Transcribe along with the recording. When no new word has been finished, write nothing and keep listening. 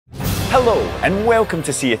Hello and welcome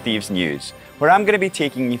to Sea of Thieves News, where I'm going to be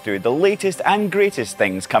taking you through the latest and greatest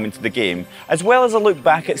things coming to the game, as well as a look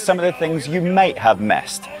back at some of the things you might have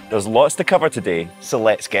missed. There's lots to cover today, so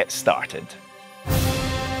let's get started.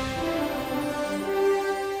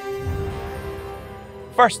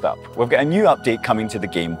 First up, we've got a new update coming to the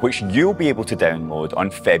game which you'll be able to download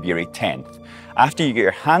on February 10th. After you get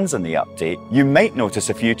your hands on the update, you might notice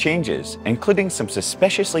a few changes, including some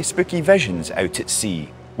suspiciously spooky visions out at sea.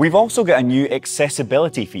 We've also got a new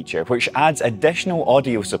accessibility feature which adds additional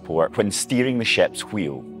audio support when steering the ship's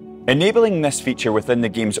wheel. Enabling this feature within the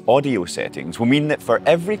game's audio settings will mean that for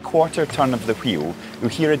every quarter turn of the wheel, you'll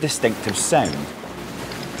hear a distinctive sound.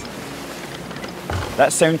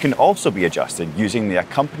 That sound can also be adjusted using the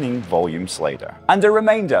accompanying volume slider. And a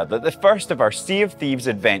reminder that the first of our Sea of Thieves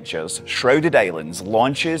adventures, Shrouded Islands,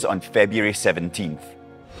 launches on February 17th.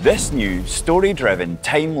 This new, story-driven,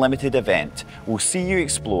 time-limited event will see you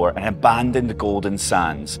explore an abandoned golden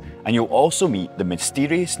sands, and you'll also meet the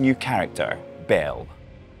mysterious new character, Belle.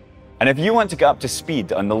 And if you want to get up to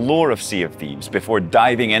speed on the lore of Sea of Thieves before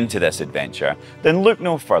diving into this adventure, then look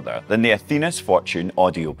no further than the Athena's Fortune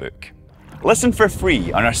audiobook. Listen for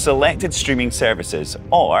free on our selected streaming services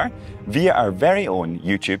or via our very own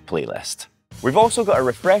YouTube playlist. We've also got a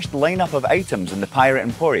refreshed lineup of items in the Pirate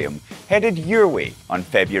Emporium headed your way on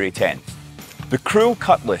February 10th. The cruel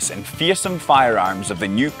cutlass and fearsome firearms of the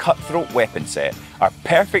new cutthroat weapon set are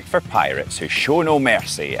perfect for pirates who show no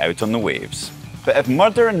mercy out on the waves. But if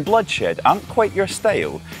murder and bloodshed aren't quite your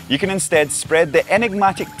style, you can instead spread the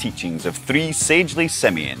enigmatic teachings of three sagely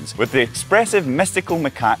simians with the expressive mystical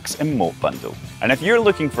macaques emote bundle. And if you're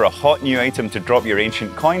looking for a hot new item to drop your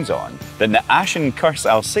ancient coins on, then the Ashen Curse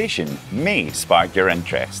Alsatian may spark your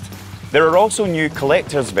interest. There are also new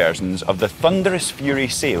collector's versions of the Thunderous Fury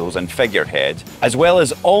sails and figurehead, as well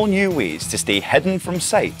as all new ways to stay hidden from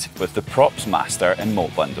sight with the Props Master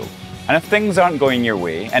emote bundle. And if things aren't going your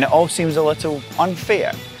way and it all seems a little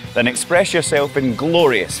unfair, then express yourself in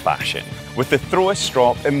glorious fashion with the Throw a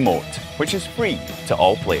Strop emote, which is free to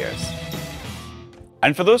all players.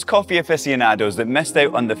 And for those coffee aficionados that missed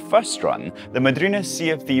out on the first run, the Madrina's Sea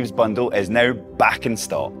of Thieves bundle is now back in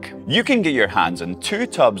stock. You can get your hands on 2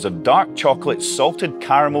 tubs of dark chocolate salted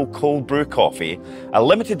caramel cold brew coffee, a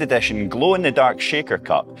limited edition glow-in-the-dark shaker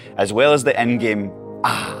cup, as well as the in-game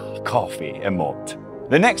coffee emote.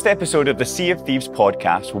 The next episode of the Sea of Thieves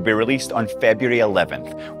podcast will be released on February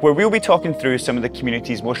 11th, where we'll be talking through some of the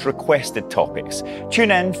community's most requested topics.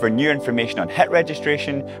 Tune in for new information on hit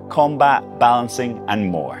registration, combat, balancing, and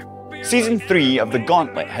more. Season 3 of The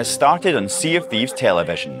Gauntlet has started on Sea of Thieves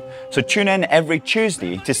television, so tune in every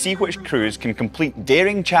Tuesday to see which crews can complete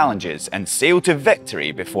daring challenges and sail to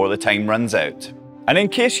victory before the time runs out. And in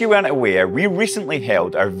case you weren't aware, we recently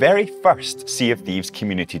held our very first Sea of Thieves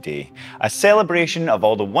Community Day, a celebration of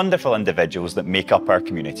all the wonderful individuals that make up our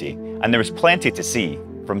community. And there was plenty to see.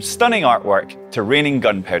 From stunning artwork to raining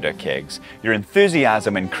gunpowder kegs, your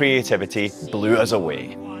enthusiasm and creativity blew us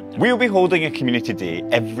away. We'll be holding a Community Day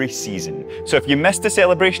every season, so if you missed the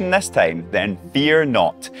celebration this time, then fear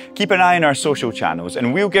not. Keep an eye on our social channels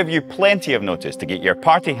and we'll give you plenty of notice to get your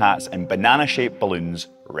party hats and banana-shaped balloons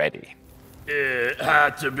ready. It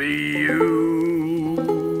had to be you.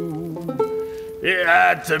 It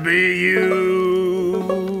had to be you.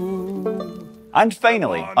 And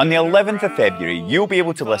finally, on the 11th of February, you'll be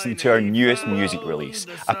able to listen to our newest music release,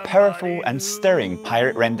 a powerful and stirring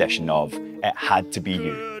pirate rendition of It Had to Be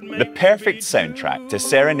You. The perfect soundtrack to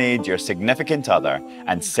serenade your significant other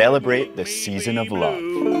and celebrate the season of love.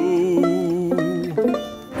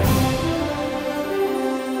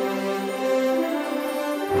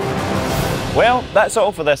 Well, that's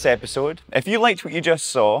all for this episode. If you liked what you just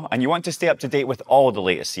saw and you want to stay up to date with all the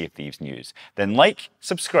latest Sea of Thieves news, then like,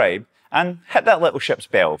 subscribe, and hit that little ship's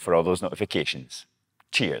bell for all those notifications.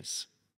 Cheers.